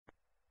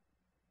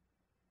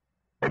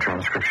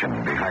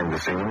transcription behind the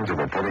scenes of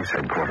a police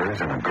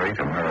headquarters in a great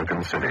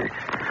American city,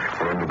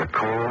 where under the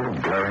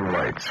cold, glaring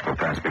lights will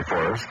pass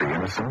before us the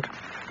innocent,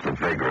 the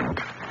vagrant,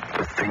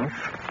 the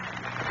thief,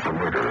 the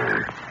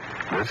murderer.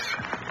 This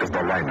is the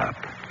lineup.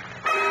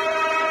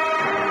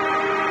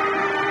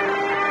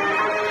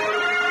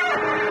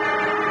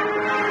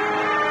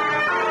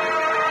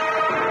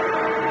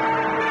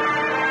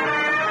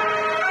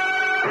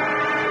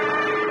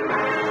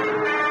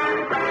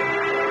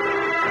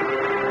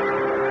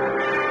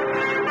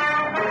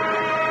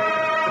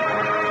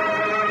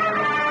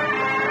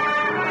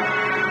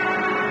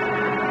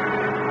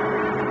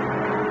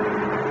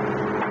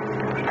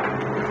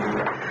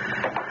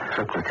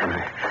 Look,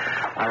 Lieutenant,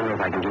 I don't know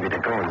if I can give you the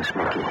go on the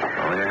Smoky.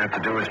 All you have to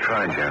do is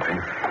try, Jeffy.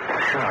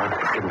 Sure,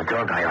 I'll give him the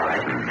dog eye, all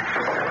right.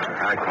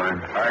 Hi,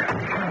 Clem. Hi.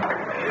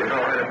 You go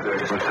right up there.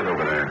 Let's sit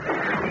over there.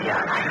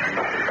 Yeah.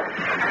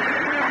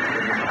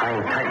 I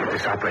ain't tight with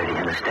this operator, you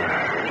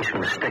understand? He's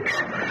from the sticks.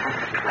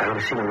 I've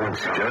only seen him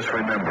once. Just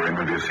remember him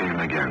if you see him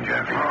again,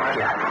 Jeffy.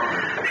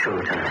 Yeah, sure,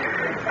 Lieutenant.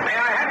 May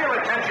I have your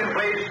attention,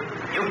 please?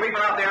 You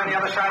people out there on the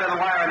other side of the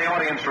wire in the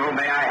audience room,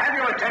 may I have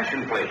your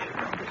attention, please?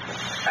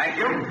 Thank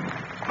you.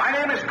 My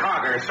name is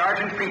Cogger,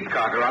 Sergeant Pete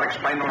Cogger. I'll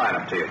explain the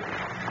lineup to you.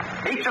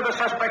 Each of the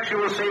suspects you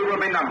will see will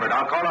be numbered.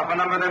 I'll call off a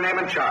number, their name,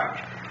 and charge.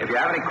 If you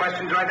have any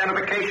questions or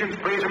identifications,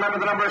 please remember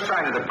the number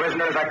assigned to the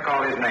prisoner as I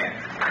call his name.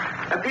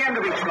 At the end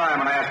of each line,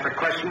 when I ask for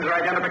questions or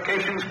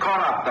identifications, call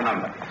out the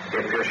number.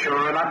 If you're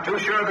sure or not too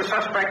sure of the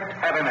suspect,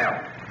 have him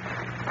held.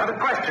 Now, the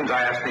questions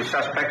I ask these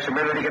suspects are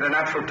merely to get a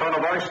natural tone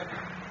of voice,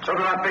 so do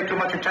not pay too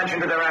much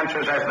attention to their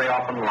answers, as they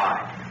often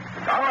lie.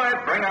 All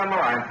right, bring on the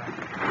line.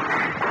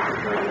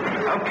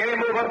 Okay,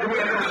 move up to the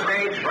end of the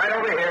stage, right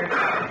over here.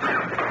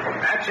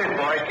 That's it,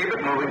 boys. Keep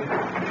it moving.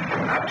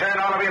 Now turn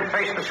all of you and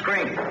face the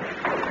screen.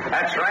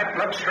 That's right.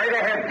 Look straight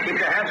ahead. Keep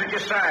your hands at your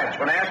sides.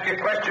 When I ask you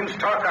questions,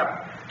 talk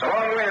up. It's a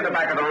long way to the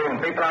back of the room.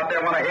 People out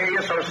there want to hear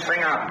you, so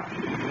sing out.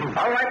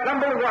 All right,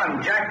 number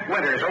one, Jack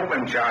Winters,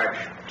 open charge.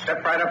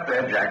 Step right up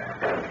there,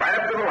 Jack. Right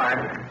up to the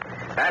line.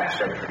 That's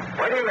it.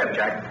 Where do you live,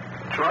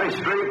 Jack? Troy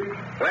Street.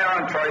 Where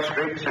on Troy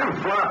Street?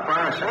 Some flop,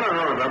 boss. I don't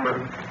know the number.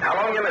 How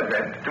long you lived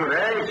there? 2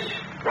 days.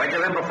 Where'd you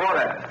live before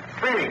that?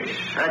 Phoenix.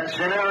 That's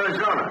in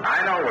Arizona.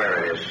 I know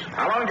where it is.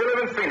 How long did you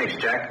live in Phoenix,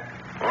 Jack?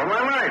 All my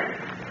life.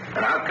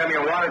 And how come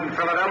you're wanted in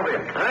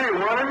Philadelphia? I ain't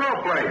wanted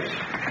no place.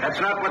 That's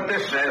not what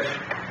this says.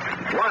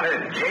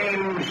 Wanted,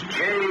 James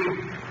J.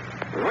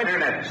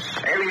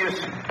 Winternetz, alias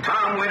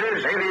Tom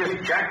Winters,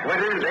 alias Jack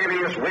Winters,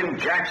 alias Win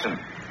Jackson.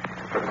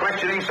 For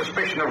questioning,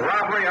 suspicion of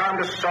robbery,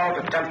 armed assault,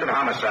 attempted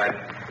homicide.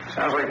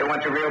 Sounds like they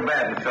want you real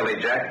bad in Philly,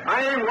 Jack.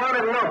 I ain't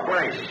wanted no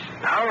place.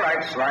 All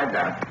right, slide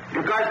down.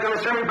 You guys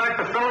gonna send me back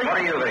to Philly? What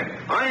do you think?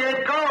 I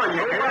ain't going.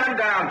 You Move on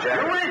down,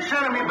 Jack. You ain't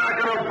sending me back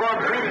to no bum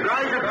trees,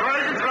 guys.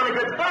 It's gonna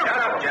get fucked.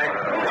 Shut up, Jack.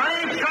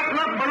 I ain't shutting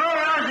up for no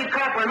lousy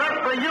copper.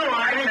 Not for you,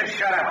 I I ain't. said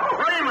shut up.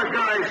 Kramer,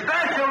 guys,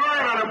 stash your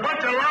line on a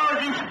bunch of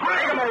lousy sprays.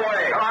 Take 'em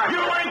away.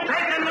 You ain't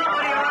taking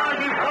nobody a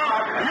lousy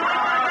fuck. You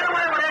ain't taking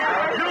away with it.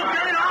 You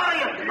get it all of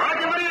you. I'll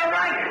give it to you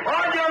right.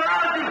 All your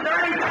lousy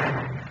dirty.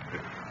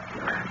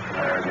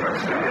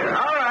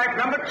 All right,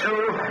 number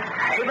two,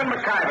 Haven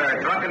McIver,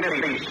 drunken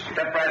disease.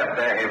 Step right up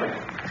there, Haven.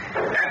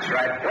 That's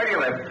right. Where do you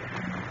live?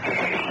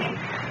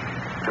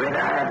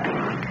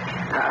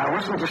 I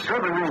wasn't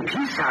disturbing any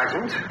peace,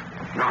 Sergeant.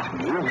 Not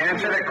me.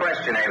 Answer the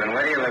question, Haven.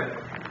 Where do you live?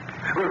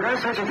 Well,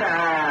 Sergeant,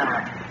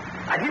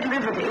 I did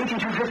live at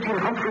 8215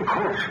 Humphrey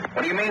Court.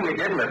 What do you mean you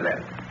did live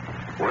there?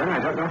 Well, I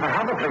don't know if I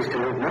have a place to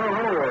live. No,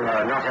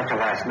 not after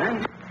last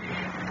night.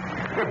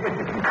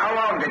 How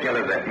long did you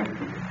live there?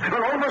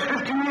 Well, almost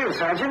 15 years,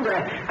 Sergeant.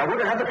 I would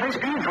have had the place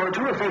paid for,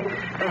 too, if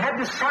they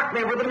hadn't socked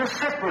me with an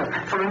assessment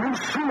for a new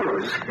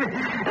sewers.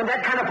 And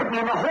that kind of put me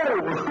in a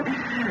hole.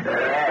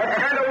 What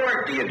kind of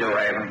work do you do,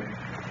 Haven?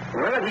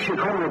 Well, I guess you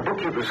call me a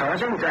bookkeeper,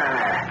 Sergeant.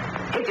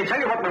 Hate to tell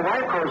you what my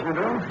wife calls me,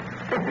 though.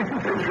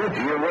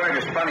 You weren't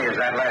as funny as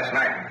that last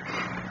night.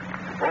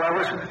 Oh, I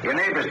wasn't. Your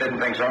neighbors didn't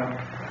think so.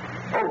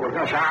 Oh, well,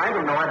 gosh, I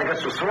don't know why they got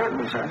so sore at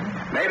me, son.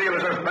 Maybe it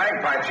was those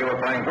bagpipes you were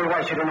playing. Well,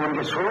 why should anyone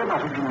get sore?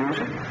 Not who can use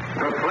it.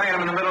 You were playing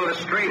them in the middle of the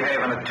street,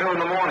 Haven, at 2 in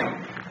the morning.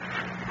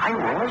 I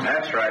was?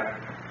 That's right.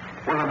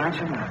 Well,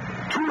 imagine that.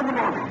 2 in the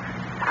morning.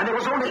 And it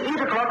was only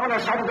 8 o'clock when I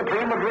started to play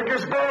in the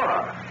Breaker's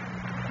bar.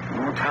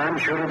 No, time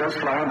surely does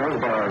fly on those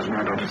bars,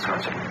 my daughter,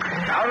 Sergeant.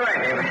 All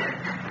right, Haven.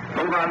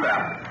 Move on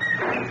down.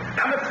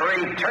 Number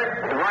 3,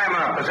 Turk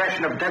Reimer,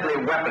 possession of deadly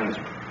weapons.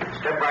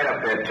 Step right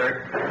up there,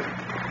 Turk.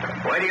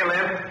 Where do you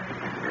live?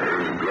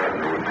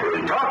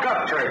 Talk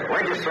up, Turk.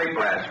 Where'd you sleep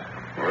last?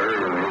 What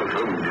are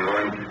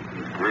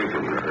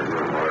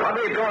What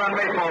were you doing on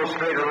Maypole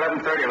Street at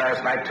 11:30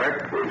 last night,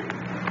 Turk?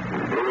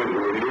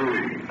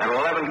 At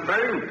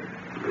 11:30?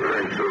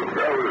 There ain't so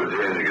crowded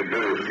there to get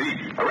better feet.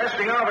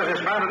 Arresting officers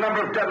found a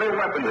number of deadly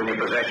weapons in your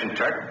possession,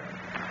 Turk.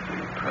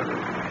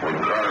 What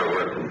kind of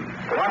weapon?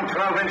 One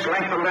 12-inch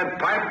length of lead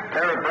pipe,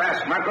 pair of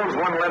brass knuckles,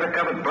 one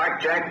leather-covered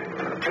blackjack,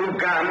 2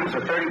 guns,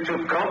 a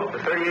 32 Colt, a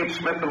 38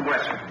 Smith &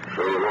 Wesson.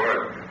 So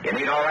what? You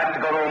need all that to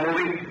go to a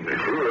movie?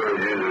 Sure, I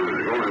did. I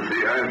was going to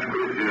see Hans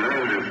Christian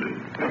Andersen.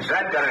 What's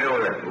that got to do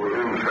with it? Well,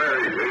 them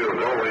fairy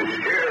tales always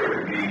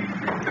scared me.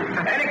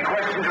 Any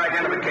questions or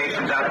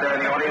identifications out there in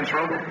the audience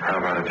room? How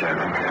about it,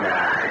 General?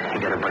 Nah, you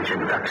got a bunch of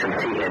ducks and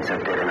tea-heads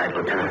up there tonight,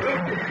 Lieutenant.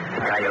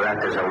 The guy you're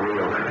after's a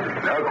real.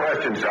 No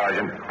question,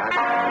 Sergeant.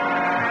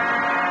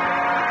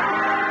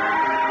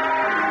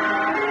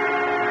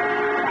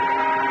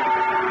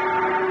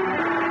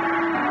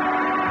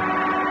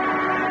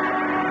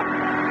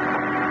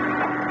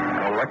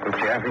 With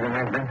Jaffe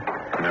tonight, Ben?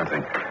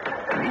 Nothing.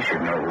 He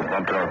should know who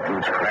bumped off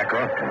Boots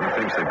Kracov.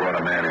 He thinks they brought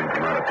a man in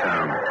from out of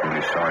town.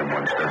 Only saw him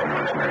once, doesn't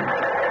know his name.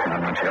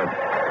 Not much help.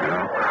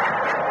 No?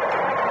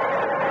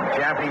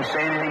 Jaffe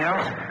say anything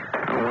else?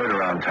 The word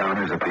around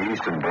town is that the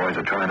Eastern boys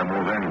are trying to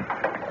move in.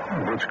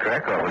 Boots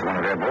Kracov was one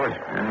of their boys.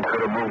 And he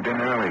could have moved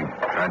in early.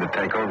 Tried to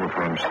take over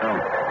for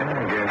himself.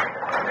 I guess.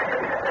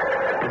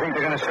 You think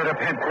they're going to set up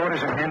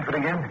headquarters in Hanford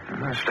again?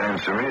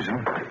 Stands to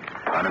reason.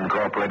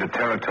 Unincorporated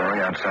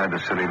territory outside the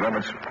city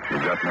limits.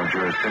 You've got no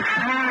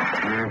jurisdiction.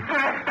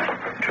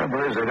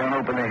 Trouble is, they don't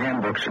open their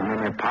handbooks and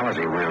run their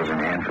policy wheels in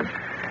Hanford.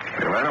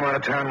 We ran them out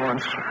of town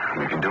once.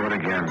 We can do it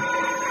again.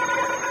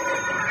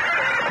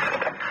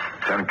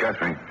 Lieutenant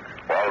Guthrie.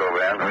 Waldo,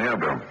 Ben. Oh, yeah,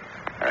 Bill.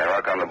 Any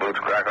luck on the Boots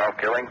Kracov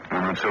killing? No,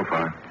 not so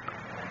far.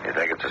 You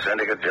think it's a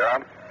syndicate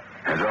job?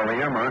 Has all the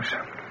earmarks.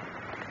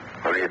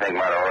 Who do you think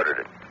might have ordered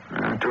it?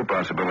 2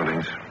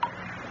 possibilities.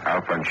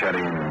 Al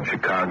Franchetti in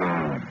Chicago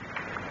and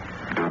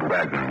Dude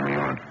Wagner in New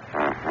York.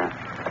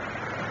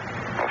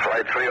 Well,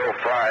 Flight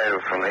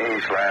 305 from the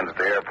East lands at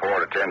the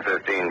airport at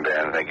 10:15,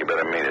 Ben. I think you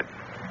better meet it.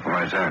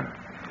 Why is that?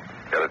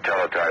 Got a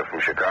teletype from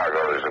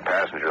Chicago. There's a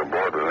passenger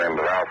aboard with the name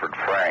of Alfred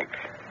Frank.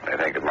 They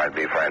think it might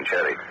be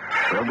Franchetti.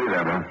 We'll be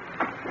there, Bill.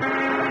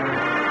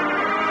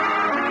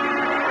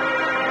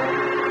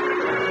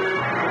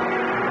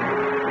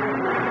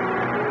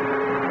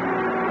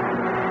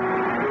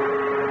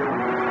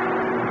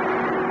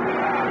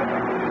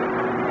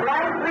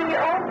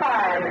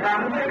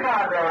 From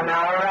Chicago,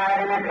 now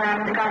arriving at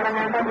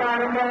Transcontinental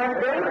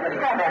Rendezvous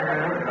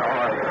 87.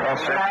 All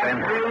set, Ben.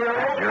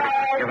 You're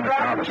giving us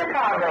From notice.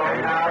 Chicago,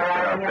 now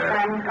arriving at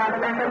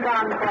Transcontinental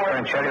Rendezvous.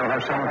 Franchetti will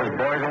have some of his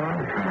boys on?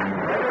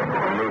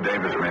 Lou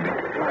Davis, maybe.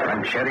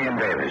 Franchetti and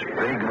Davis.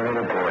 Big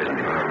little boys.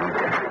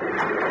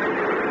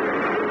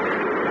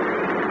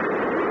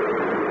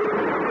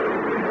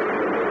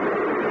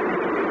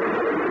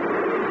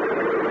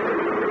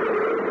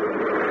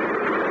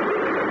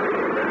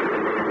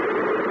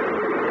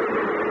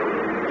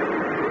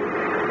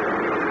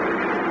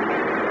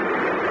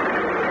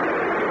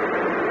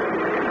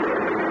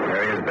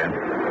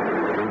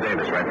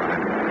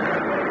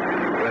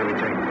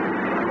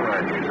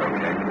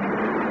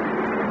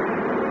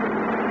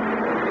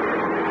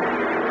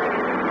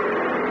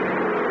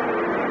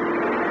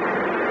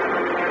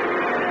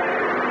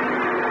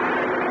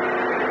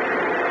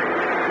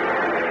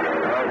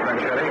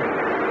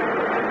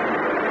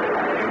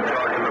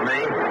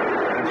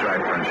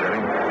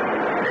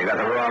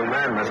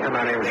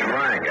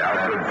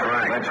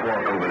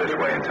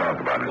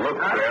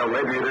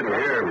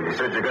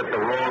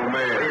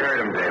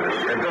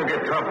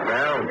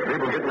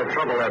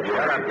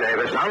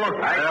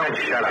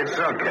 It's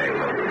okay,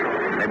 look.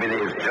 Maybe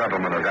these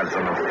gentlemen have got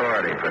some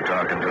authority for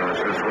talking to us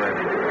this way.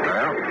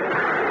 Well,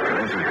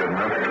 this is good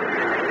enough.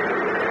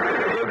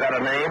 You got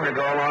a name to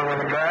go along with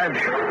the badge?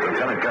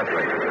 Lieutenant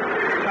Guthrie.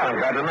 I'm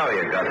glad to know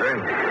you,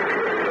 Guthrie.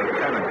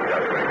 Lieutenant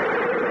Guthrie.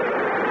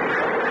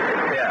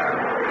 Yeah,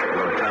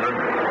 Lieutenant.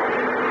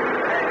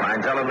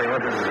 Mind telling me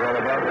what this is all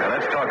about? Now,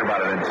 let's talk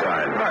about it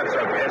inside. No, it's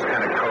okay. It's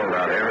kind of cold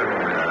out here.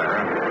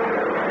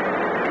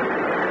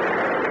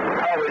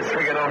 I always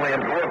figured only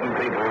important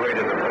people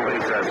raided the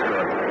police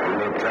escort,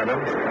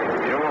 Lieutenant.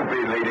 You won't be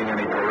leading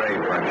any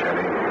parade,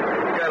 Franchetti.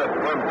 You got a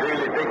plum deal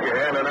you think you're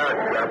handing out,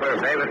 Copper.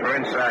 Save it for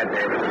inside,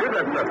 Davis. You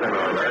got nothing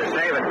on there.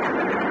 Save it.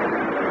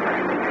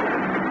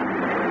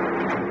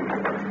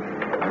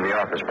 In the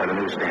office by the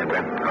newsstand,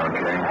 Ben.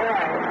 Okay.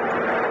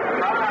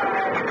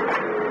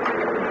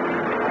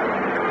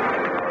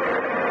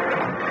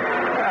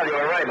 Well,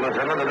 you're right,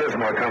 Lieutenant. It is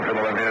more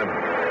comfortable in here.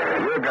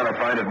 You're going to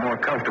find it more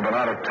comfortable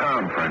out of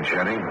town,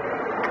 Franchetti.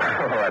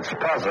 Oh, that's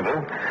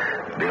possible.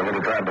 Be a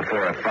little time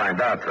before I find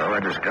out, though. I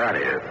just got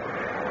here.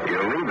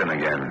 You're leaving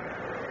again.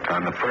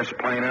 On the first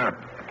plane out.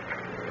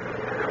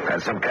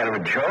 That's some kind of a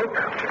joke?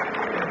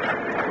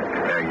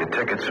 There are your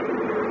tickets.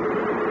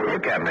 You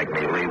can't make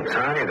me leave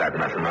town. You got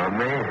nothing on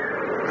me.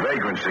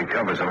 Vagrancy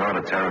covers a lot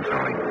of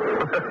territory.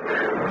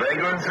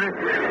 Vagrancy?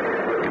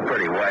 You're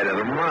pretty wide of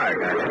the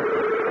mark, aren't you?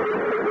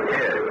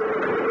 Here.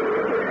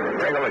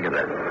 Take a look at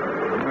that.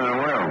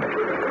 Well.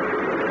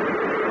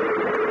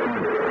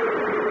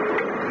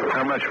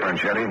 How much,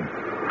 Franchetti?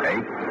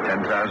 8,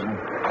 10,000?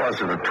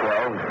 Closer to 12.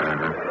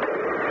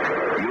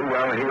 You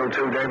well-heeled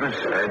too, Davis?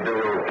 I do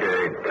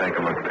okay. Take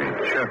a look, Pete.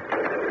 Sure.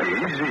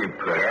 Easy,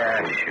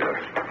 Yeah, sure.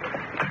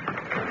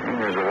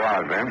 Here's a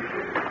wallet, Ben.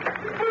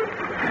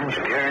 He's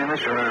carrying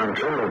this around,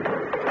 too.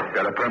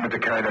 Got a permit to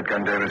carry that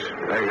gun, Davis?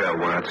 There you go,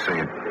 Watt. See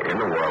it. In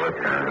the wallet.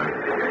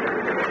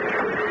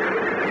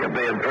 You're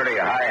being pretty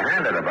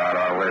high-handed about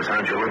all this,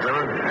 aren't you,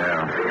 Lieutenant?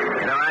 Yeah.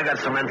 You know, I got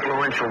some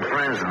influential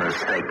friends in this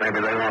state. Maybe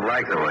they won't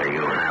like the way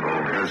you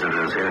handle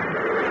visitors here.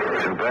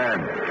 Too bad.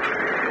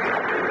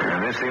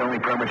 And this the only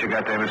permit you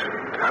got, Davis?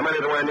 How many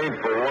do I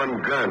need for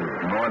one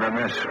gun? More than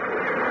this.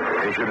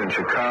 Issued in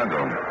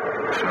Chicago.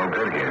 It's no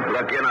good here.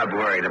 Look, you're not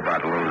worried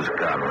about Lou's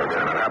gun,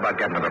 Lieutenant. How about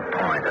getting to the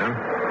point, huh?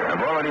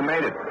 I've already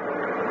made it.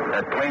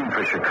 That plane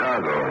for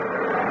Chicago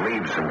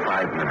leaves in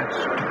 5 minutes.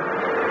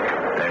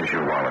 There's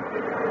your wallet.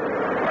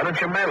 Why don't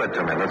you mail it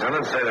to me,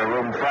 Lieutenant? Say to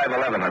room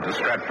 511 at the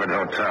Stratford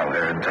Hotel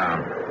here in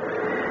town.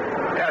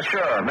 Yeah,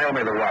 sure. Mail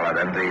me the wallet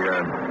and the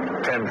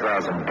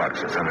 $10,000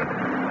 that's in it.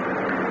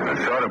 I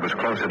thought it was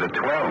closer to 12.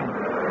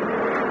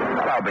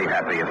 Well, I'll be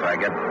happy if I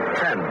get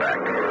 10 back.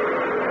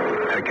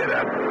 Pick it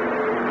up.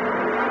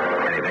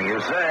 Anything you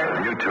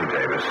say. You too,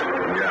 Davis.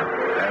 Yeah.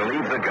 Now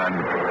leave the gun.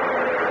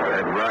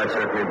 That rod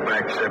sent me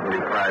back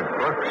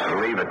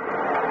 $75. Leave it.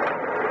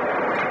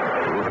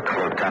 Look,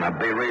 Lieutenant,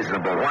 be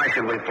reasonable. Why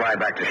should we fly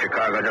back to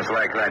Chicago just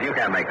like that? You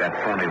can't make that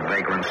phony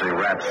vagrancy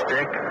rap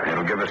stick.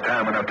 It'll give us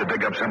time enough to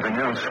dig up something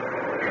else.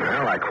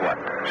 Well, like what?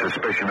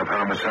 Suspicion of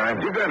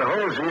homicide? You got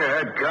holes in your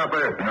head,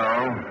 copper.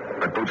 No,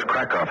 but Boots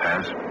Kracov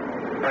has.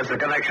 What's the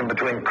connection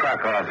between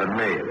Kracov and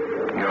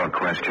me? Your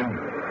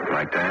question.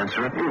 Like to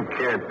answer it? You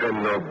can't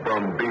pin no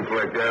bum beef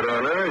like that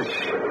on us.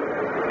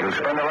 You'll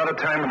spend a lot of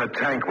time in the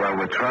tank while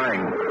we're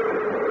trying.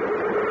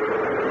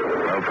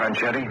 Well,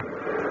 Franchetti?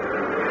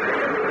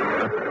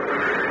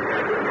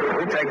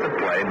 We take the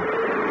plane.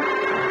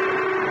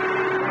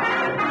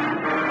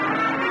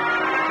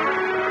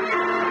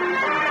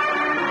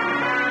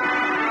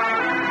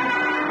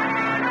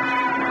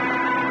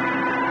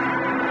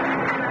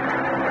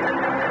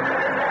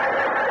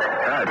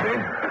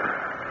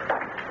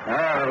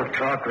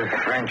 Talk with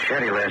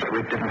Franchetti last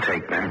week didn't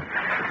take, man.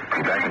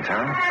 You back in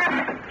town?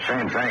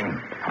 Same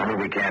thing. Only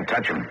we can't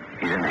touch him.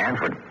 He's in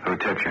Hanford. Who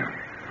took you?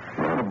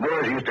 One of the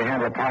boys used to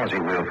handle a policy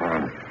wheel for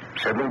him.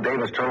 Said Lou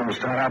Davis told him to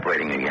start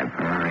operating again.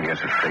 I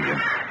guess it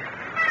figured.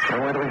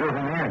 So where do we go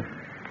from here?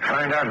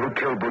 Find out who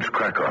killed Boots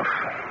Kracov.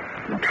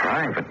 Been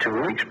trying for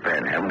 2 weeks,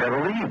 Ben. Haven't got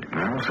a lead.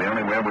 Well, it's the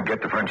only way we'll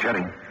get to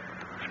Franchetti.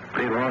 It's a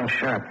pretty long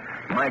shot.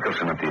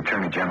 Michelson at the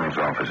Attorney General's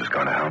office is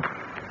going to help.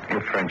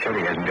 If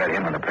Franchetti hasn't got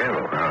him on the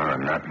payroll. Oh,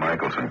 not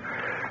Michelson.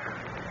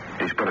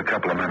 He's put a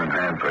couple of men in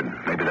Hanford.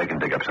 Maybe they can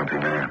dig up something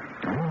there.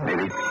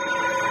 Maybe.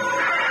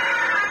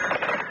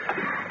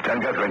 John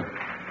Guthrie.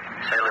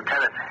 Say,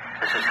 Lieutenant,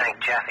 this is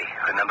Hank Jaffe,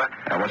 remember?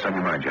 Now, what's on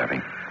your mind, Jaffe?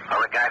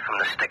 Well, the guy from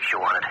the sticks you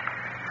wanted.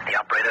 The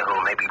operator who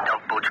maybe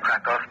dumped Boots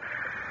Kracov.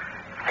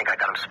 I think I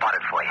got him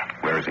spotted for you.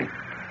 Where is he?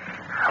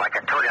 Like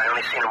I told you, I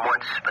only seen him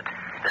once, but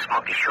this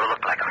monkey sure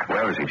looked like him.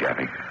 Where is he,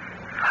 Jaffe?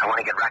 I want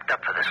to get racked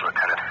up for this,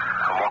 Lieutenant.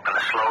 I'm walking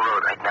a slow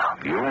road right now.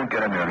 You won't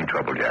get into any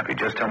trouble, Jaffe.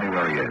 Just tell me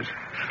where he is.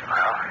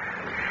 Well,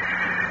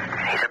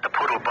 he's at the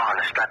Poodle Bar in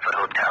the Stratford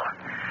Hotel.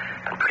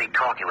 Been pretty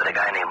talky with a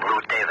guy named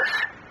Lou Davis.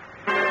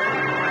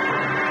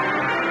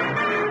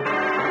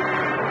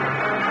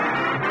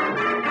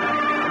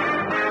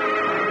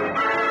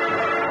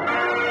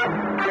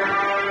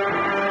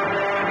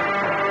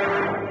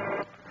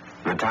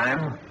 The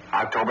time,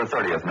 October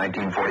 30th,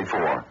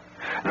 1944.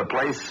 The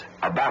place,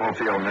 a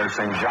battlefield near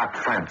St. Jacques,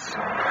 France.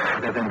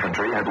 The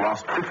infantry had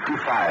lost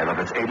 55 of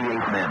its 88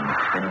 men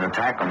in an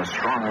attack on a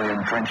strongly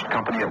entrenched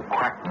company of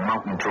crack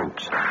mountain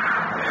troops.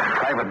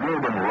 Private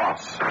Wilbur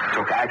Ross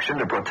took action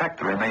to protect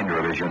the remainder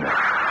of his unit.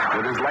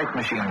 With his light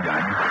machine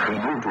gun, he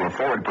moved to a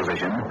forward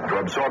position to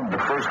absorb the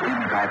first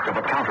impact of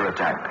a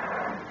counterattack.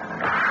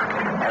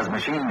 As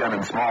machine gun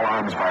and small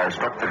arms fire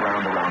struck the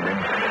ground around him,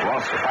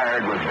 Ross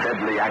fired with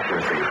deadly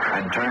accuracy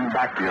and turned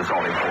back the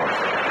assaulting force.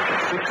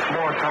 6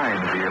 more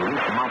times the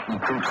elite mountain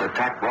troops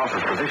attacked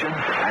Ross's position,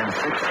 and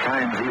 6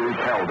 times he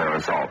repelled their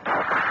assault.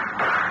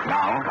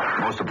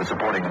 Now, most of the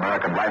supporting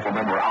American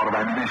riflemen were out of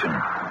ammunition.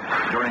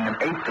 During an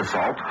 8th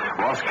assault,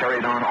 Ross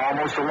carried on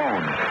almost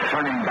alone,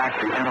 turning back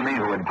the enemy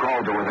who had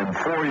crawled to within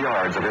 4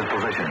 yards of his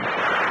position.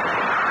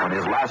 When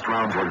his last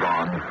rounds were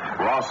gone,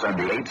 Ross and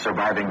the 8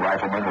 surviving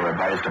riflemen were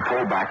advised to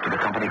pull back to the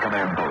company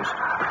command post.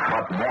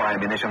 But more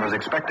ammunition was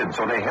expected,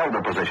 so they held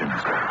their positions.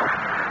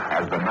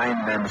 As the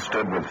 9 men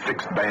stood with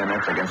fixed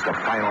bayonets against a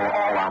final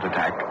all-out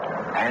attack,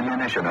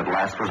 ammunition at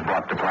last was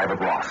brought to Private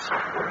Ross.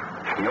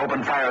 He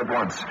opened fire at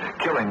once,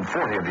 killing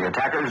 40 of the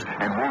attackers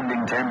and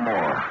wounding 10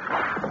 more.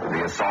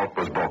 The assault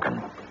was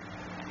broken.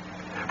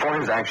 For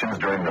his actions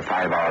during the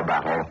 5-hour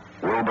battle,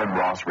 Wilbur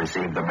Ross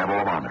received the Medal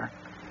of Honor.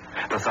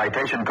 The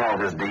citation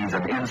called his deeds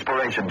an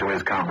inspiration to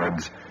his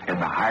comrades in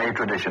the high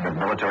tradition of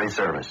military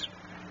service.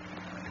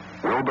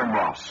 Wilbur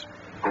Ross,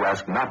 who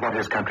asked not what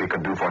his country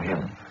could do for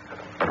him,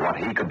 but what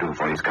he could do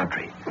for his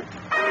country.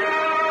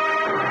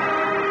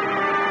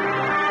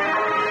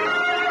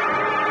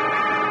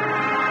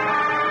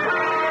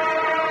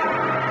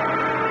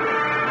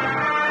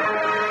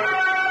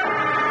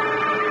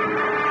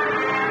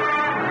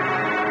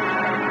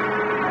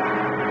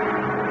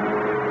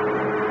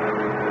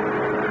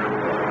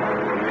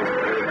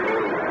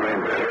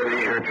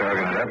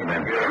 11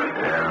 men.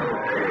 Yeah.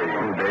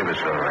 Lou Davis,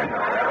 all right.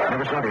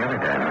 Never saw the other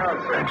guy.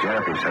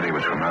 Jaffe said he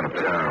was from out of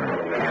town.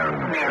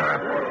 Young,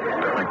 sharp.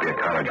 That might be a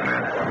college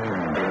man.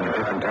 Being a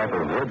different type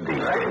of wood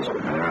these days.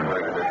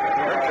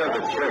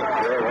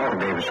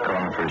 Davis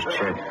calling for his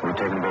check. We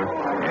take them both?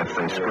 If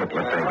they split,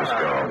 let Davis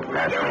go.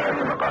 Ashman pick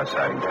them up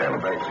outside and tell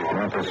him. You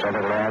want this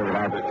other lad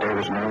without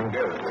Davis knowing?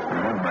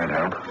 That might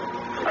help.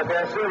 Okay,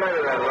 I'll see you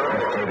later then, Lou.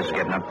 If Davis is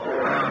getting up,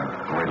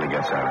 wait till he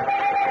gets out.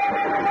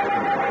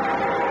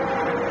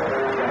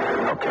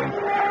 Okay.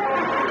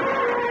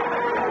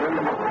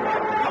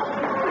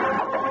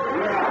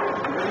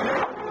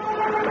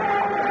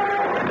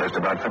 Just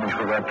about finished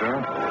with that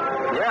drill?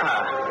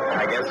 Yeah,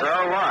 I guess so.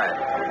 Why?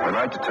 We'd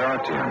like to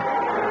talk to you.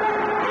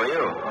 Who are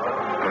you?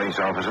 Police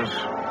officers?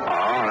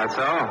 Oh, that's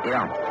all?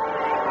 Yeah.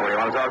 What do you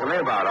want to talk to me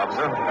about,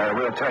 officer?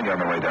 We'll tell you on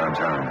the way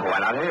downtown. Why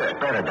not here?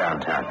 Better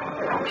downtown.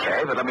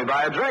 Okay, but let me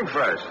buy a drink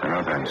first.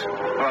 No, thanks.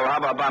 Well, how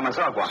about buy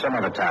myself one? Some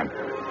other time.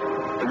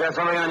 You got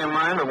something on your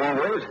mind that won't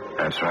wait?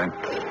 That's right.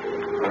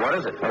 Well, what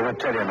is it? Well, we'll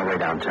tell you on the way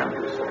downtown.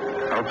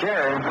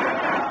 Okay.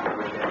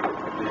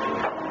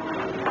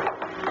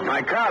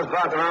 My car's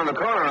parked around the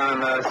corner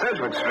on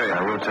Sedgwick Street.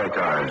 We'll take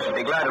ours.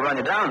 Be glad to run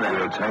you down there.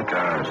 We'll take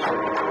ours.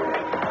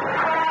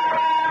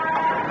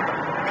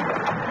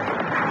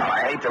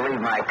 I hate to leave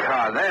my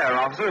car there,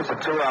 officer. It's a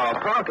 2-hour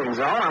parking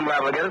zone. I'm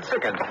liable to get a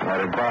ticket.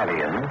 That'd bother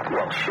you, huh?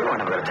 Well, sure. I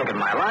never got a ticket in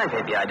my life.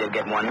 Maybe I did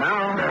get one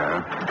now.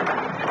 Yeah.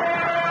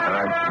 All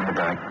right, in the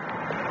back.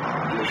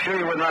 You sure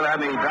you wouldn't rather have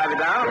me drive you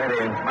down? Get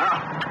in.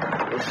 Well,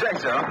 you say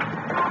so.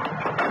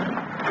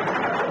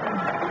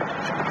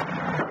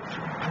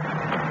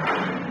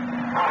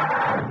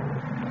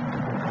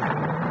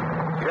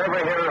 You ever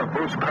hear of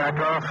Bruce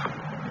Kracov?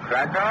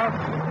 Kracov?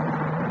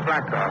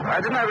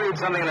 Didn't I read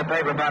something in the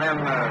paper about him,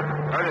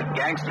 murdered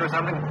gangster or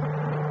something?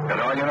 That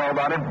all you know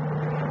about him?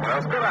 What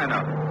else could I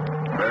know?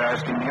 We're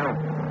asking you.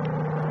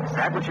 Is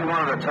that what you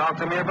wanted to talk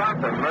to me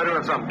about? The murder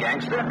of some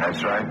gangster?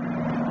 That's right.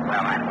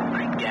 Well, I don't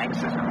think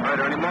gangsters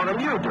murder any more than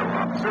you do,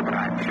 officer, but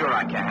I'm sure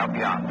I can help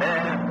you out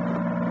there.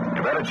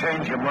 You better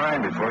change your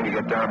mind before you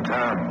get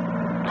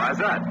downtown. Why's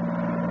that?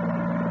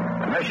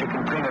 Unless you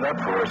can clean it up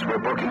for us, we're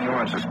booking you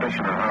on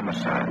suspicion of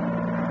homicide.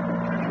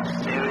 Are you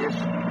serious?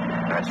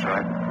 That's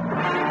right.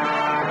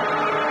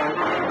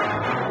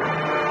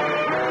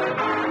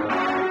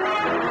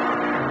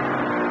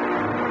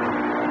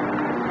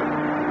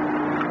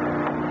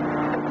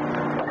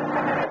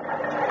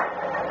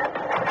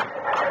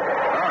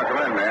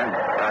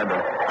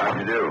 How'd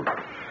you do?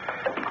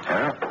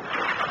 Yeah,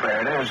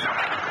 there it is.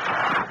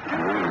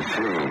 Let me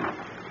see.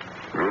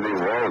 Rudy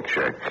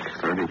Walczek,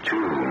 32,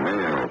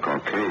 male,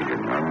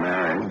 Caucasian,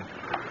 unmarried.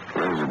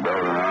 Lives at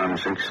Belden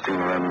Arms,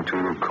 1611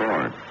 Tudor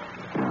Court.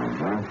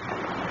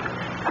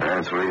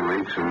 Had 3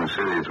 weeks in the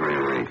city, 3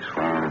 weeks.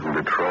 Found from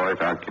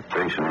Detroit,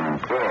 occupation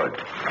unemployed.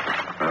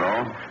 That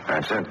all?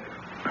 That's it.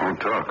 Don't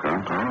talk,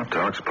 huh? Oh,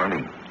 talks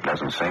plenty.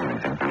 Doesn't say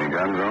anything. Any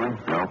guns on him?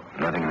 Nope,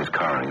 nothing in his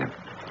car either.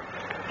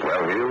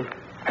 Well heeled?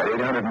 Had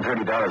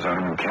 $830 on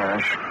him in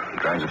cash.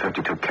 Drives a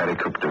 52 Caddy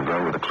Coupe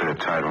DeVille with a clear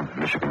title,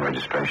 Michigan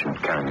registration,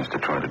 carrying his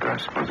Detroit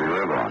address. What's he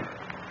live on?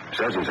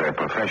 Says he's a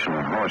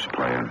professional horse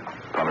player.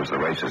 Follows the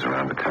races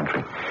around the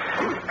country.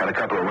 Had a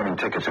couple of winning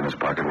tickets in his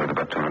pocket worth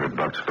about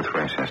 $200 for the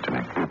race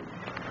yesterday.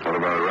 What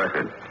about a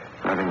record?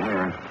 Nothing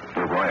here.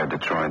 We're wired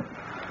Detroit.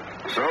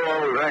 So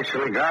all we've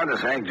actually got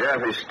is Hank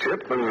Jaffe's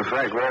tip and the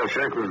fact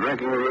Walczek was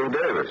drinking with Lou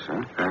Davis,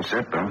 huh? That's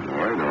it, Bill.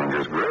 We're doing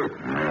just great.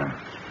 Yeah.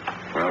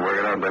 Well, work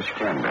it out best you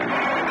can, Ben.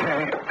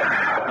 Okay.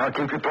 I'll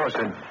keep you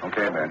posted.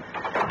 Okay, Ben.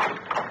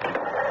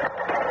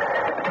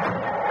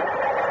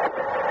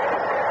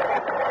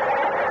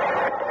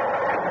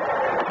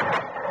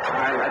 All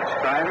right, let's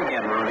try it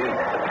again, Rudy.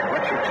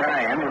 What's your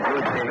tie-in with Lou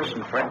Davis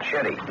and Fred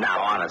Chetty? Now,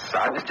 honest,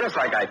 son, it's just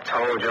like I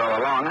told you all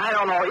along. I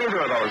don't know either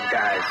of those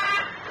guys.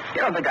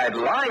 You don't think I'd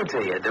lie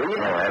to you, do you?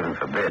 Oh, heaven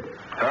forbid.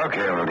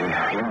 Okay, Rudy. You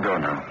can go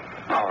now.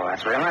 Oh,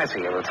 that's real nice of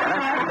you,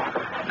 Lieutenant.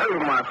 You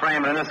wouldn't want to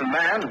frame an innocent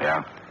man.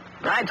 Yeah.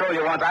 I told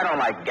you once I don't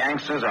like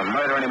gangsters or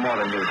murder any more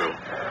than you do.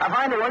 If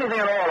I knew anything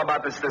at all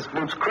about this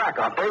Boots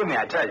Kracov, believe me,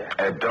 I tell you.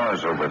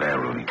 Door's over there,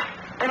 Rudy.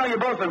 You know, you've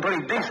both been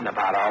pretty decent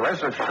about all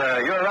this. If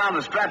you're around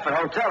the Stratford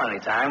Hotel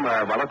anytime,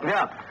 well, look me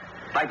up.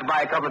 I'd like to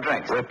buy a couple of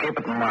drinks. We'll keep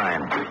it in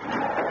mind.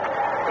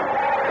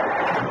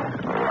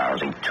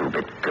 Lousy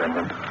two-bit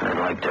gunman. I'd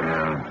like to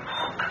know.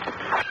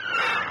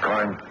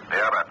 Gordon?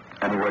 Yeah, Ben.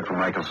 Any word from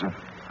Michelson?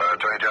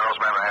 Attorney General's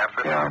man in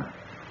Hanford? Yeah.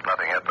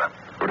 Nothing yet, Ben.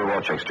 Rudy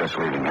Walczek's just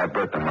leaving. Have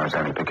Bert and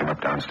Marzani pick him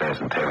up downstairs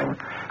and tail him.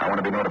 I want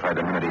to be notified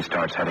the minute he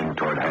starts heading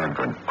toward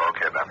Hanford.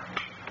 Okay, Ben.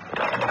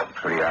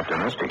 Pretty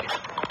optimistic.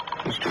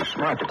 He's too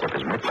smart to tip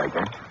his mitt like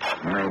that.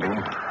 Maybe.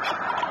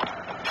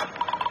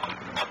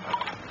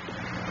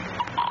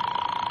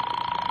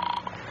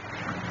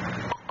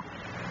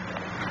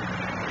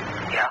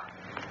 Yeah?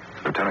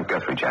 Lieutenant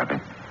Guthrie,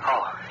 Chappie.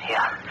 Oh,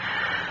 yeah.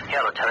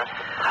 Yeah, Lieutenant.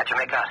 How'd you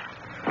make out?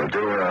 We'll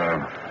do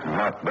a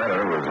lot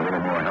better with a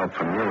little more help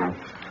from you.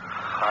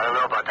 I don't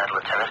know about that,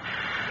 Lieutenant.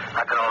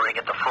 I could already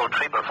get the full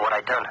treatment for what I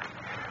done.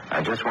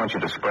 I just want you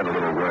to spread a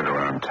little word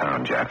around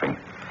town, Jaffe.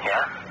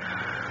 Yeah?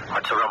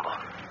 What's the rumble?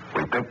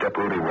 We picked up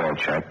Rudy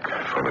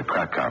Walczak for the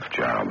Kracov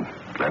job,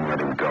 then let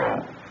him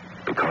go.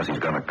 Because he's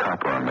got a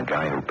copper on the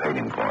guy who paid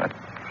him for it.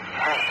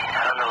 Hey,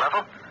 that on the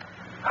level?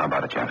 How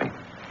about it, Jeffy?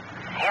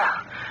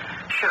 Yeah,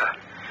 sure.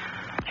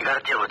 You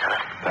got a deal,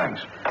 Lieutenant.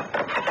 Thanks.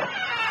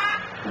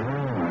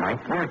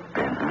 Might work,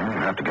 then.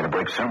 We'll have to get a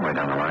break somewhere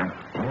down the line.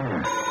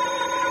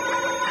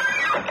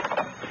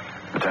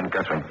 Lieutenant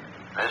Guthrie.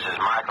 This is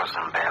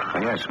Michelson, Ben. Oh,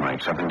 yes,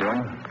 Mike. Something doing?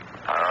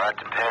 It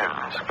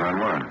depends. On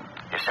what?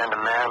 You send a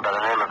man by the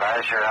name of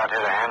Asher out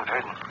here to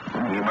Hanford?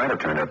 He might have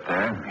turned up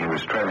there. He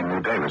was trailing Lou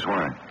Davis.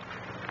 Why?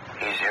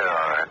 He's here,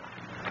 all right.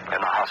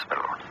 In the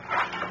hospital.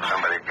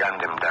 Somebody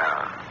gunned him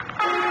down.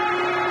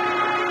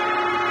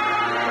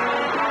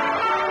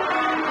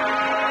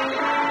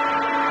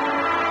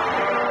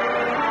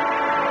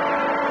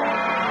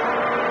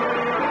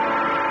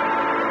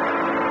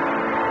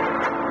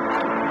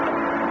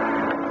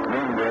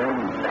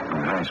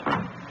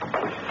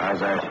 How's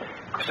that?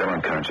 Still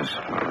unconscious.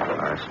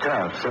 It's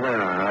tough. Sit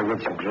down. I'll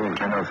get some drink.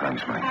 No,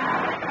 thanks, Mike.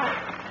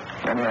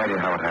 Any idea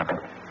how it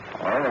happened?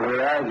 Well, the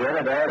way I get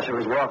it, Asher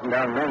was walking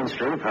down Main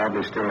Street,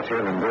 probably still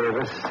trailing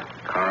Davis.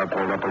 Car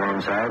pulled up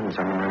alongside, and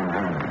someone ran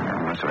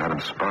home. Must have had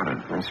him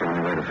spotted. That's the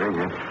only way to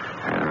figure.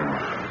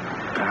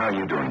 How are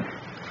you doing?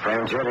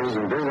 Franchetti's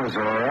in business,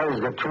 all right.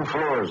 He's got 2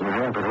 floors in the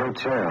Hanford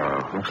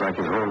Hotel. Looks like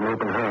he's holding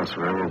open house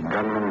for every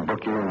gunman,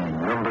 bookie,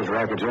 and numbers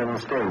racket in the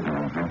state.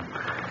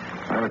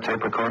 Got a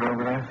tape recorder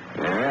over there?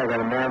 Yeah, I got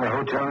a man in the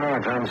hotel now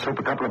trying to slip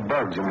a couple of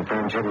bugs in the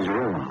Franchetti's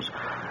rooms.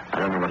 I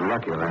don't know what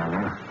luck you'll have,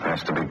 huh?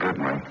 Has to be good,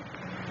 Mike.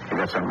 You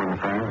got something in the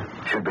phone?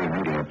 Should be a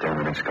meeting up there in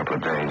the next couple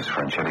of days.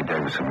 Franchetti,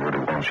 Davis, and Rudy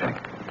Walczak.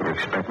 You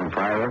expecting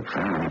fireworks?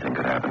 Anything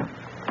could happen.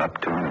 Up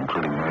to and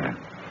including murder.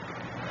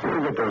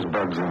 We'll get those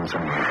bugs in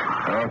somewhere.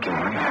 Okay,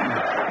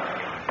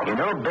 Mike. You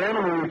know,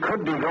 Ben, we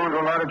could be going to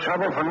a lot of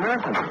trouble for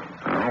nothing.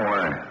 Oh,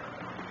 why?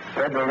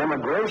 Federal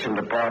Immigration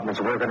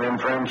Department's working in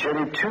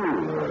Franchetti,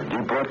 too. A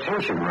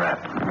deportation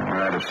rap.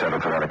 I'd have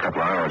settled for that a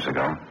couple of hours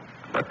ago,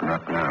 but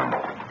not now.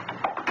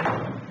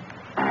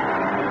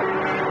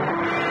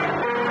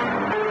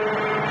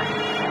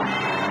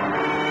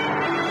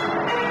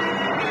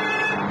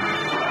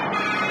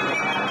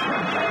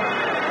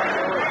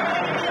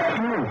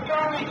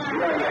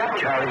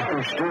 Charlie's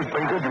beef stew's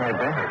pretty good tonight,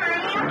 Ben.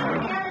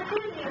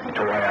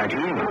 So why aren't you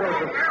eating?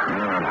 You're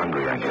not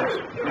hungry, I guess.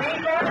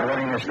 Now,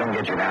 letting this thing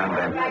get you down,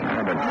 Ben?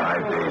 It's been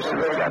 5 days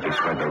since Jackie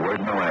spread the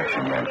word. No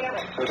action yet. I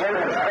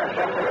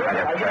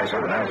got to try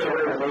something else.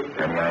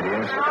 Any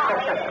ideas?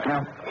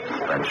 No.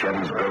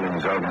 Franchetti's building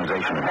his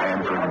organization in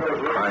Hanford.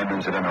 Crime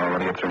incident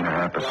already at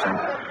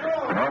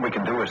 3.5%. And all we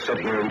can do is sit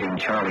here eating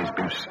Charlie's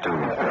beef stew.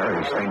 Well,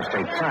 these things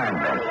take time,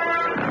 Ben.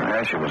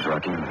 Asher was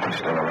lucky. He's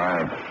still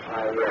alive.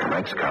 The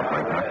next cop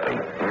might not be.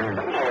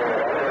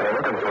 They're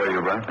looking for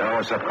you, Ben. Oh,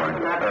 what's up, Klein?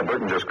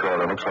 Burton just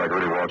called. It looks like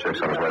Rudy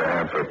Walczak's on his way to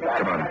Hanford.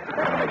 Come on.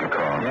 I'll make a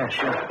call. Yeah,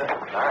 sure.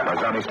 Is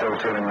Johnny still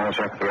tailing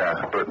Walczak?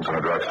 Yeah, Burton's in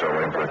the drugstore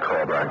waiting for a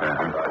call back now.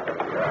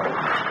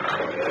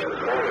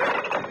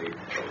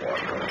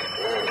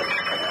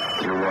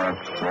 You want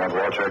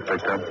Walczak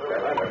picked up?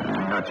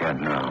 Not yet,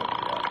 no.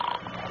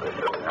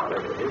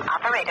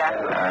 Operator.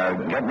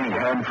 Get me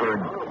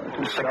Hanford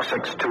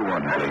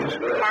 6621, please.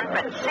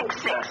 Hanford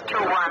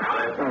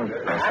 6621.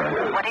 That's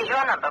right. What is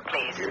your number,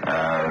 please?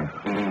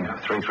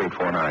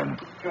 E3349.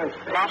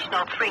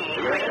 National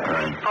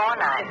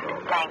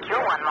 33349. Thank you.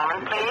 One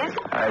moment, please.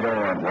 I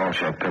don't want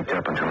Walczak picked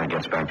up until he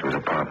gets back to his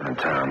apartment in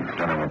town.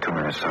 Then I want 2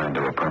 men assigned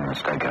to a permanent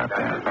stakeout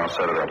there. I'll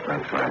set it up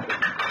then. Right.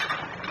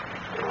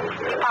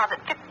 Deposit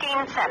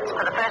 15 cents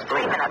for the first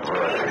 3 minutes,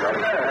 please.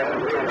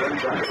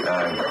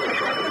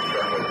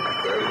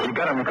 You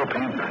got him, Nickel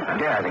Payne?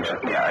 Yeah, I think so.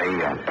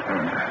 Yeah,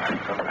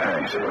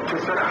 thanks. Thank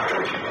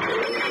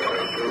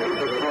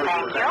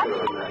you.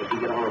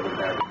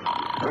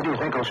 Who do you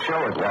think will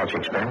show at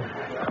Walczak's, Ben?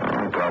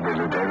 Oh, probably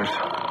Lou Davis.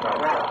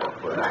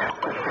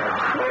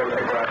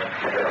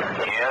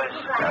 Yes?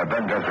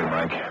 Ben Guthrie,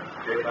 Mike.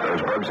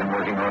 Those bugs in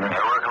working order?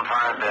 They're working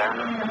fine, Ben.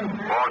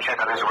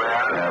 Walczak on his way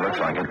out? Yeah, looks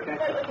like it.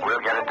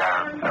 We'll get it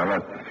down. Now,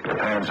 look, if it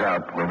pans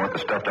out, we'll want the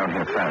stuff down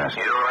here fast.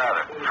 You have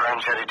it.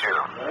 Franchetti,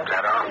 too. Is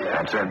that all?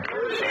 That's it.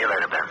 See you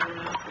later, Ben.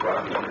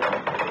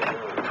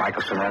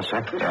 Michelson all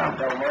set? Yeah.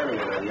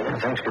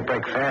 Things could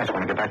break fast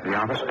when we get back to the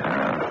office.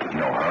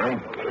 No hurry.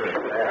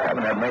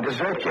 Haven't had my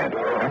dessert yet.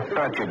 I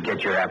thought you'd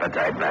get your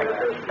appetite back.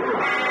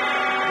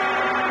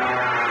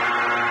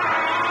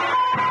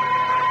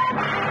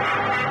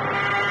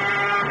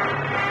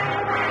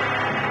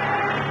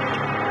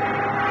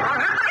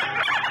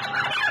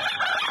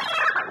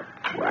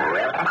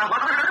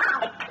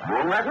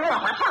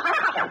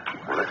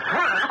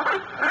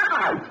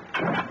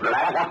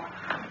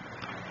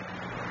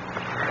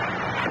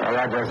 Well,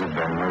 that does it,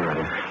 Ben. We're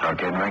ready.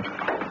 Okay, Mike?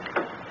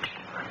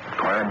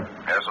 Clan?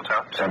 Yes,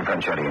 Lieutenant? Send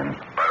Franchetti in.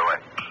 Right away.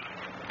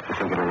 You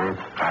think it'll work?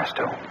 Fast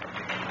to.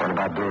 What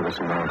about Davis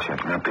and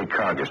Walczak? Now, Pete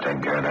Carger's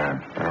taking care of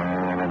that. I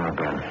don't know,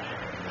 Ben.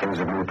 Things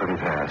have moved pretty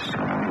fast.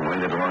 We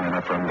waited long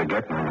enough for him to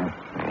get moving.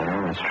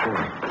 Yeah, that's true.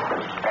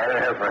 Right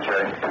ahead,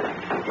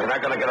 Franchetti. You're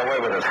not going to get away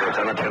with this,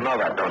 Lieutenant. You know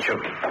that, don't you?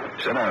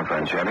 Sit down,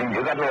 Franchetti.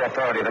 You got no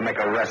authority to make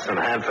arrests in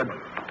Hanford.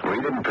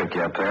 We didn't pick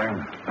you up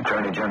there.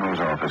 Attorney General's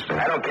office did.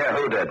 I don't care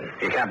who did.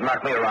 You can't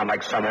knock me around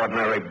like some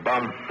ordinary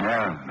bum.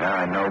 Yeah,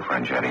 I know,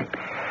 Franchetti.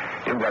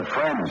 You've got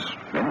friends,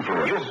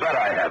 influence. You bet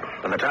I have.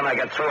 By the time I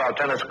get through, I'll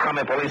turn this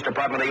crummy police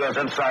department of yours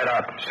inside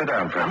out. Sit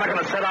down, Franchetti. I'm not going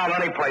to sit down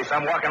any place.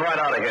 I'm walking right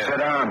out of here. Sit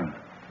down.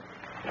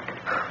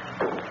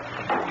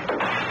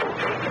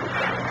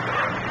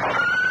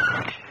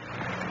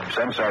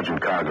 Send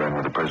Sergeant Carger in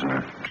with the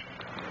prisoner.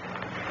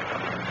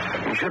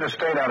 You should have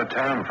stayed out of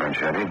town,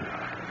 Franchetti.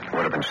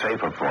 Would have been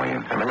safer for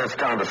you. I'm in this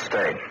town to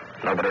stay.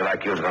 Nobody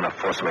like you is going to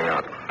force me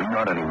out.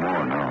 Not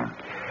anymore, no.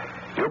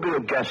 You'll be a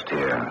guest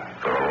here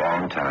for a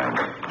long time.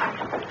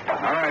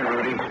 All right,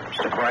 Rudy.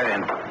 Step right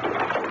in.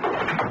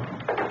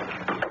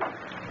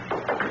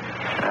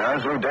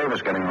 How's Lou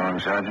Davis getting along,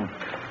 Sergeant?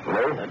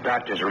 Lou? The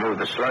doctors removed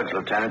the slugs,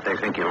 Lieutenant. They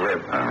think you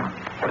live.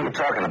 What are you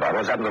talking about?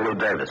 What's happened to Lou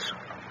Davis?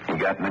 He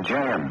got in a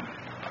jam.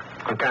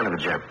 What kind of a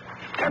jam?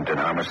 Attempted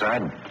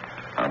homicide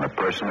on the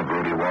person of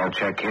Rudy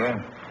Walczak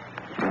here.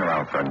 You know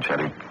how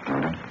Franchetti,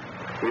 Rudy.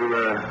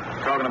 You,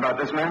 talking about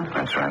this man?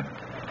 That's right.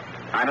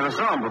 I never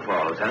saw him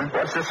before, Lieutenant.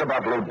 What's this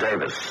about Lou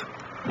Davis?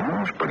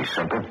 It's pretty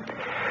simple.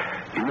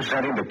 You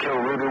sent him to kill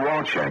Rudy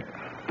Walczak.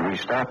 We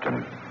stopped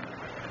him.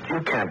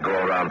 You can't go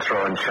around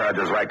throwing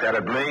charges like that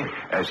at me.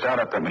 Hey, start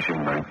up that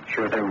machine, Mike.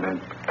 Sure thing,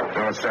 Ben.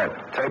 What's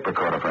that? Tape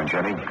recorder,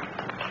 Franchetti.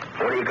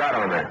 What do you got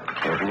on there?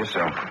 Here for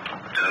yourself.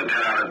 Don't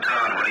get out of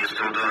town. What are you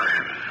still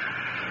doing?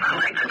 I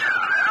like the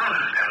town, Al.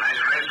 Got a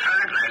nice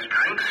racetrack, nice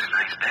drinks,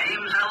 nice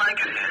dames. I like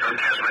it here. Who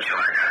cares what you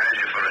like? I hired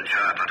you for a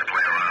job, not to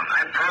play around.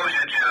 I froze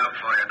your job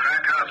for you.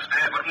 Kracov,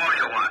 stay. What more do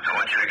you want? I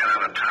want you to get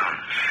out of town.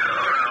 Sure,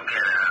 I'll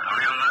get out.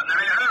 Only I'm not in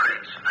any hurry.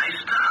 It's a nice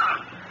town.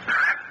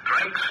 Crack,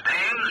 drinks,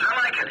 dames. I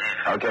like it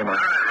here. Okay, Mike.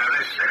 All right,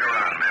 Rudy, stick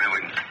around. Maybe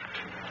we can...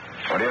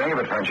 What do you think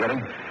of it, Franchetti?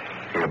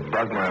 You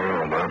bugged my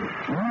room, huh?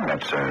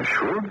 That's a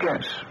shrewd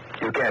guess.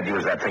 You can't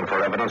use that thing for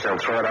evidence. They'll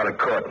throw it out of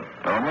court.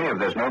 Only if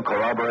there's no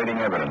corroborating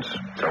evidence.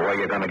 So where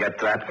you going to get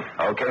that?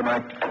 Okay,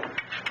 Mike.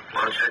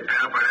 What's it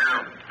down for now?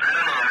 I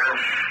don't know, Al.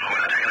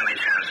 We're not taking any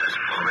chances.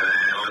 Over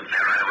there, look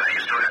there right away. You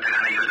still got the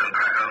gun to use on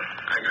Kracov?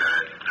 I got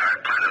it. All right,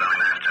 plant it on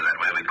him after. That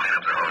way we clean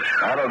up the whole job.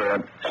 That'll do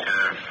it.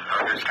 Sure.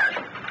 I'll just catch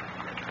it.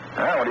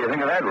 Well, what do you think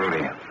of that,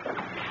 Rudy?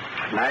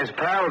 Nice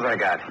pals I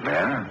got.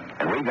 Yeah,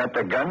 and we got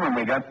the gun when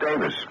we got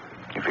Davis.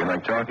 You feel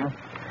like talking?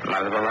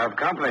 Might as well have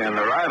company on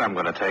the ride I'm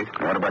going to take.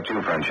 What about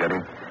you,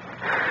 Franchetti?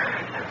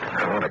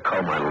 I want to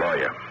call my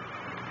lawyer.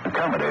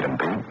 Accommodate him,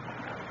 Pete.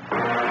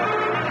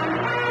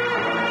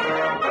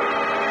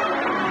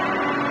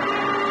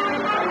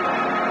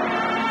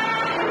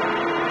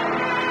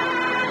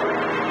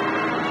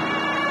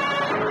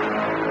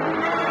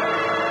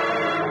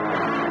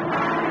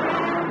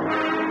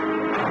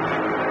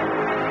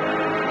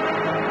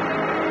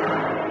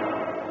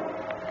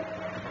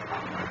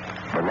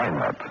 The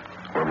lineup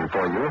were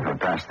before you had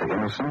passed the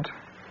innocent,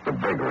 the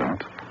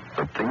vagrant,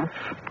 the thief,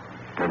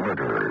 the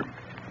murderer.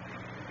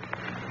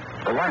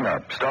 The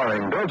lineup,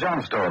 starring Bill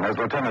Johnstone as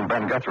Lieutenant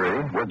Ben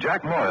Guthrie, with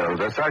Jack Moyles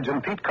as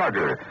Sergeant Pete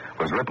Carger,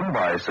 was written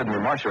by Sidney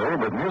Marshall,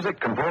 with music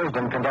composed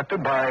and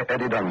conducted by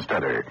Eddie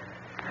Dunstetter.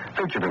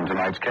 Featured in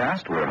tonight's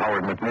cast were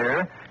Howard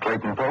McNear,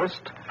 Clayton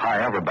Post, Hy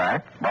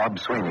Averback, Bob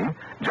Sweeney,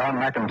 John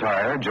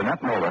McIntyre,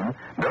 Jeanette Nolan,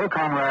 Bill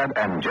Conrad,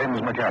 and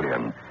James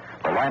McCallion.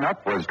 The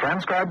lineup was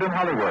transcribed in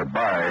Hollywood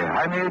by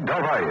Jaime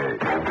Del Valle.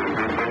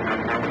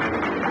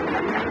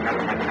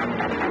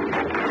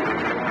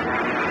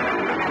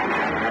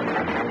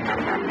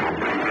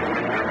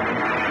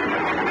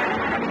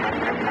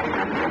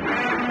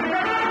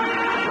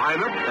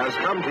 Lineup has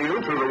come to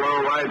you through the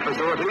worldwide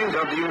facilities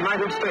of the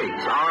United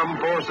States Armed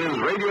Forces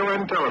Radio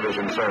and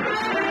Television Service.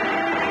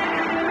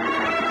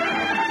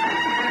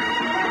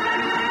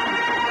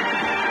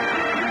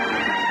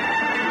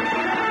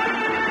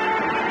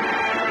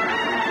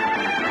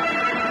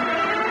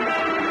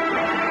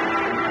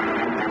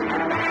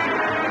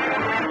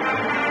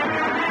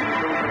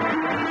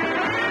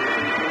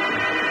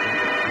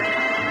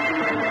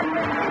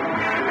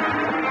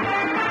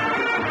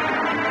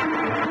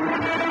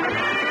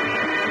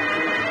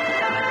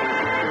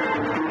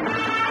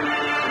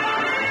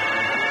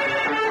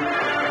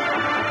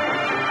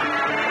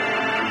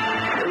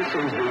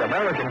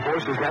 American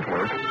Forces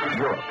Network,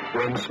 Europe.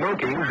 When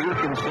smoking, be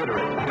considerate.